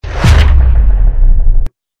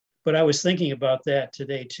But I was thinking about that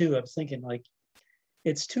today too. I'm thinking like,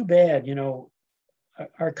 it's too bad, you know,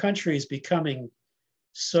 our country is becoming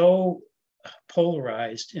so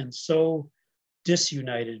polarized and so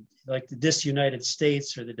disunited, like the disunited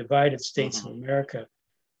states or the divided states of America,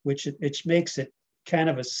 which makes it kind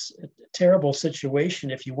of a terrible situation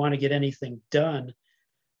if you want to get anything done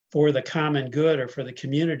for the common good or for the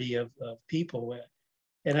community of people.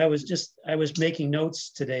 And I was making notes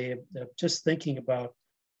today, just thinking about,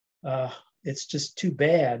 it's just too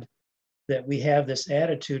bad that we have this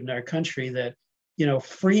attitude in our country that, you know,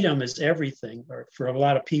 freedom is everything, or for a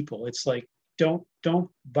lot of people. It's like, don't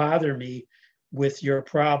bother me with your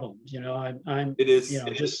problems. You know, it is, you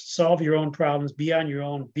know, just solve your own problems, be on your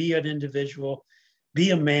own, be an individual,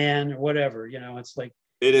 be a man or whatever, you know. It's like,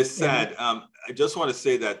 it is sad. I just want to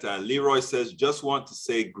say that Leroy says, just want to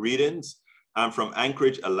say greetings. I'm from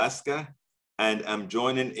Anchorage, Alaska, and I'm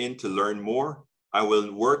joining in to learn more. I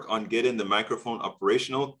will work on getting the microphone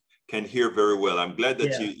operational. Can hear very well. I'm glad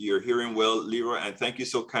that you're hearing well, Leroy, and thank you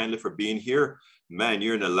so kindly for being here. Man,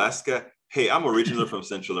 you're in Alaska. Hey, I'm originally from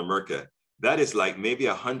Central America. That is like maybe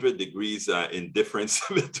 100 degrees in difference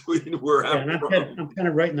between where I'm from. I'm kind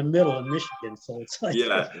of right in the middle of Michigan, so it's like,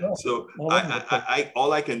 So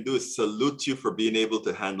all I can do is salute you for being able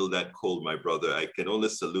to handle that cold, my brother. I can only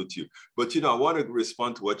salute you. But you know, I want to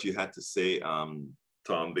respond to what you had to say,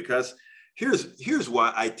 Tom, because here's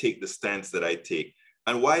why I take the stance that I take,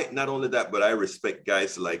 and why not only that, but I respect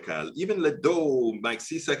guys like even Ledo, Mike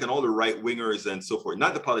Cisak, and all the right wingers and so forth.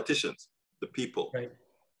 Not the politicians, the people. Right.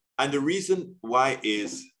 And the reason why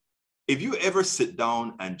is, if you ever sit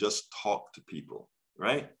down and just talk to people,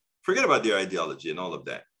 right? Forget about their ideology and all of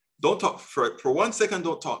that. Don't talk for 1 second,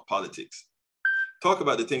 don't talk politics. Talk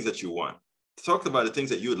about the things that you want. Talk about the things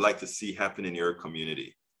that you would like to see happen in your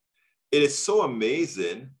community. It is so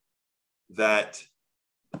amazing that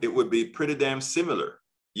it would be pretty damn similar,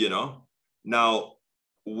 you know? Now,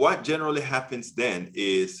 what generally happens then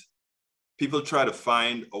is people try to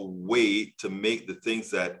find a way to make the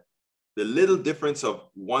things that the little difference of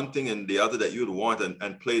one thing and the other that you'd want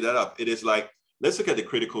and play that up. It is like, let's look at the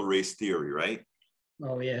critical race theory, right?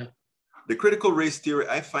 Oh, yeah. The critical race theory,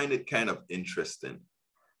 I find it kind of interesting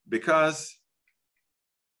because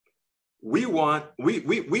we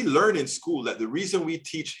learn in school that the reason we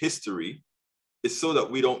teach history is so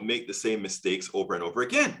that we don't make the same mistakes over and over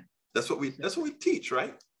again. That's what we teach,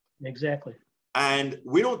 right? Exactly. And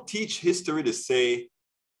we don't teach history to say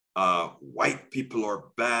white people are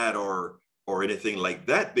bad or anything like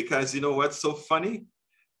that, because you know what's so funny?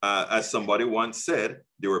 As somebody once said,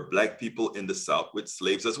 there were Black people in the South with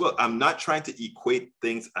slaves as well. I'm not trying to equate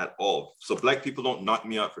things at all. So Black people don't knock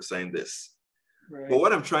me out for saying this. Right. But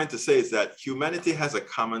what I'm trying to say is that humanity has a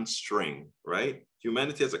common string, right?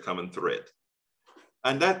 Humanity has a common thread.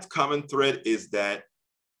 And that common thread is that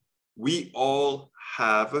we all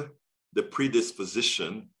have the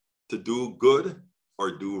predisposition to do good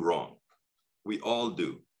or do wrong. We all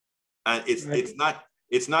do. And it's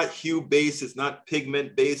not hue-based, it's not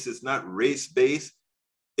pigment-based, it's not race-based.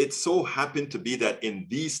 It so happened to be that in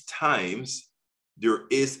these times, there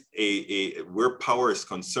is where power is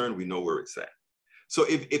concerned, we know where it's at. So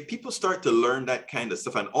if people start to learn that kind of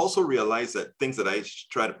stuff and also realize that things that I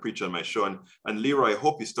try to preach on my show, and Leroy, I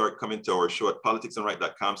hope you start coming to our show at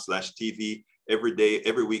politicsandright.com/TV every day,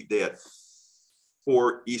 every weekday at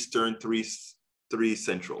 4 Eastern, 3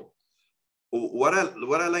 Central. What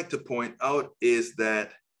I like to point out is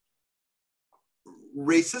that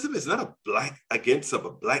racism is not a black against a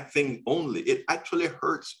black thing only. It actually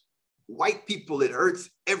hurts white people. It hurts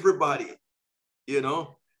everybody, you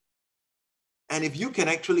know? And if you can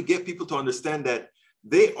actually get people to understand that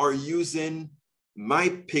they are using my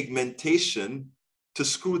pigmentation to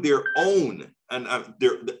screw their own and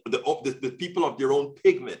the people of their own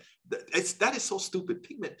pigment. That is so stupid.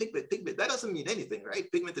 Pigment. That doesn't mean anything, right?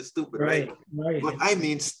 Pigment is stupid, right? But I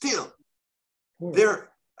mean, still,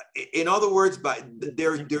 in other words,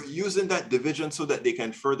 they're using that division so that they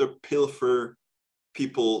can further pilfer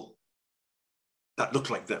people that look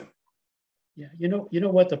like them. Yeah, you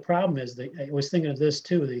know what the problem is. I was thinking of this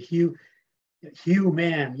too. The hue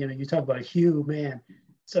man. You know, you talk about hue man.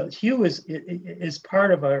 So hue is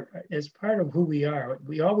part of who we are.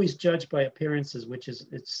 We always judge by appearances, which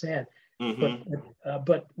it's sad. Mm-hmm.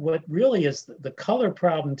 But what really is the color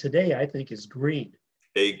problem today, I think, is green.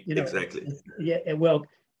 Exactly. Yeah. Well,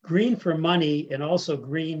 green for money and also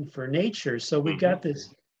green for nature. So we've got the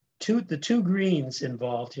two greens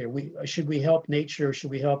involved here. Should we help nature or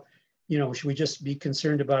should we help? You know, should we just be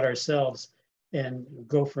concerned about ourselves and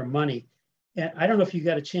go for money? And I don't know if you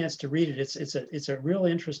got a chance to read it. It's a real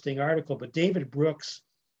interesting article, but David Brooks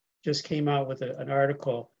just came out with an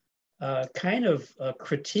article kind of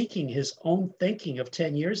critiquing his own thinking of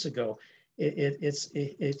 10 years ago.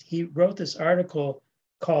 He wrote this article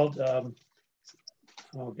called,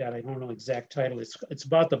 oh God, I don't know the exact title. It's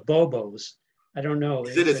about the Bobos. I don't know.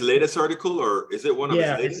 Is it his latest article, or is it one of his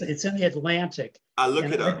latest? It's in the Atlantic. I'll look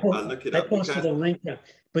it up. I posted a link,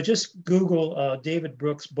 but just Google David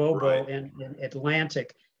Brooks Bobo and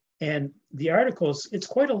Atlantic. And the articles, it's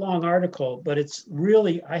quite a long article, but it's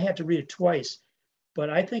really, I had to read it twice, but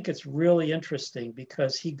I think it's really interesting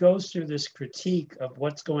because he goes through this critique of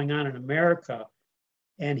what's going on in America.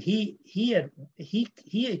 And he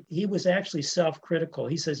was actually self-critical.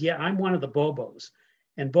 He says, yeah, I'm one of the Bobos.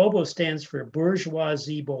 And Bobo stands for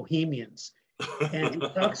bourgeoisie bohemians. And he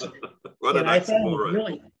talks, and I thought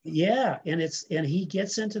really, yeah. And he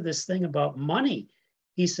gets into this thing about money.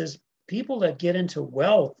 He says, people that get into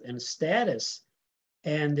wealth and status,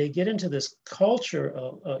 and they get into this culture,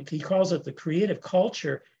 he calls it the creative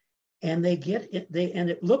culture, and they get it, and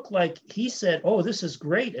it looked like he said, oh, this is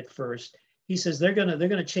great at first. He says they're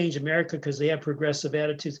gonna change America because they have progressive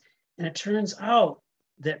attitudes. And it turns out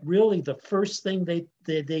that really the first thing they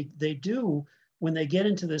do when they get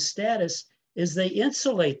into this status is they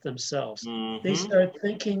insulate themselves. Mm-hmm.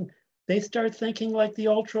 They start thinking like the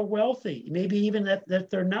ultra wealthy, maybe even that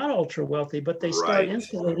they're not ultra wealthy, but they start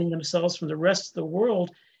insulating themselves from the rest of the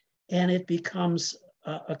world, and it becomes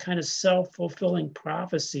a kind of self-fulfilling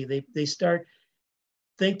prophecy. They start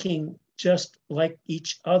thinking just like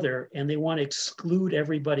each other, and they want to exclude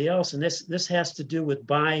everybody else. And this has to do with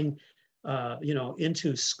buying,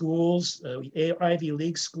 into schools, Ivy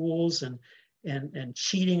League schools, and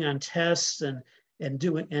cheating on tests, and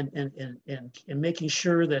doing and making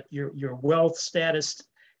sure that your wealth status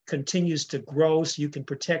continues to grow so you can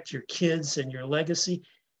protect your kids and your legacy.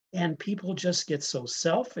 And people just get so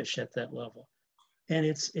selfish at that level. And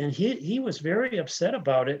he was very upset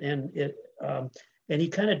about it, and he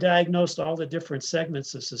kind of diagnosed all the different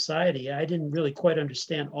segments of society. I didn't really quite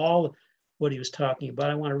understand all what he was talking about.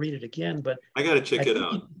 I want to read it again, but I got to check it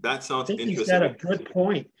out. That sounds interesting. He's got a good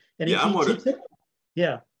point. And I'm going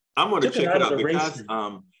to check it out because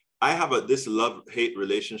I have this love-hate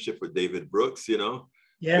relationship with David Brooks,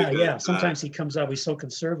 because, sometimes he comes out, he's so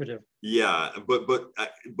conservative. Yeah,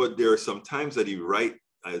 but there are some times that he writes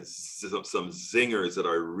some zingers that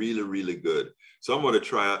are really, really good. So I'm going to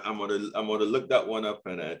try. I'm going to look that one up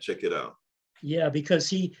and check it out. Yeah, because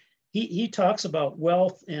he talks about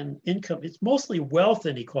wealth and income. It's mostly wealth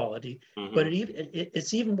inequality, mm-hmm. but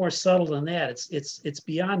it's even more subtle than that. It's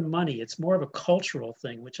beyond money. It's more of a cultural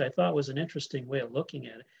thing, which I thought was an interesting way of looking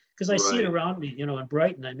at it. Because I see it around me, in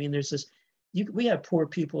Brighton. I mean, there's this. We have poor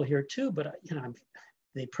people here too, but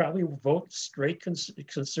they probably vote straight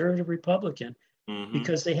conservative Republican. Mm-hmm.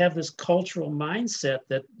 Because they have this cultural mindset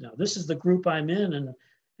that this is the group I'm in,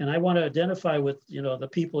 and I want to identify with the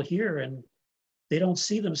people here, and they don't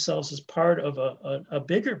see themselves as part of a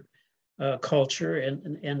bigger culture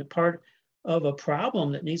and part of a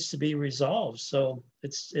problem that needs to be resolved. So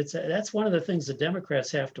that's one of the things the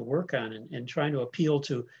Democrats have to work on, and trying to appeal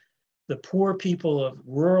to the poor people of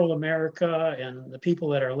rural America and the people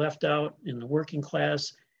that are left out in the working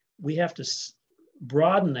class. We have to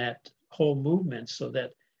broaden that whole movement so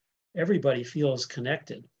that everybody feels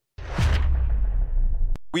connected.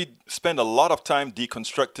 We spend a lot of time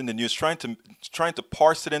deconstructing the news, trying to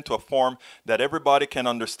parse it into a form that everybody can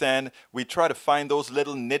understand. We try to find those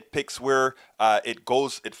little nitpicks where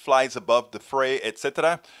it flies above the fray,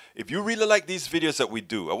 etc. If you really like these videos that we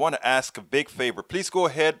do, I want to ask a big favor. Please go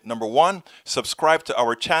ahead, number 1, subscribe to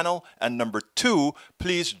our channel, and number 2,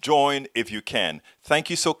 please join if you can. Thank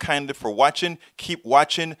you so kindly for watching. Keep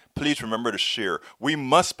watching. Please remember to share. We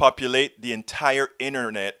must populate the entire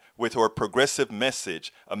internet with our progressive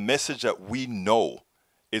message, a message that we know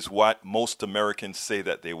is what most Americans say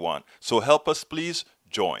that they want. So help us, please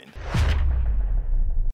join.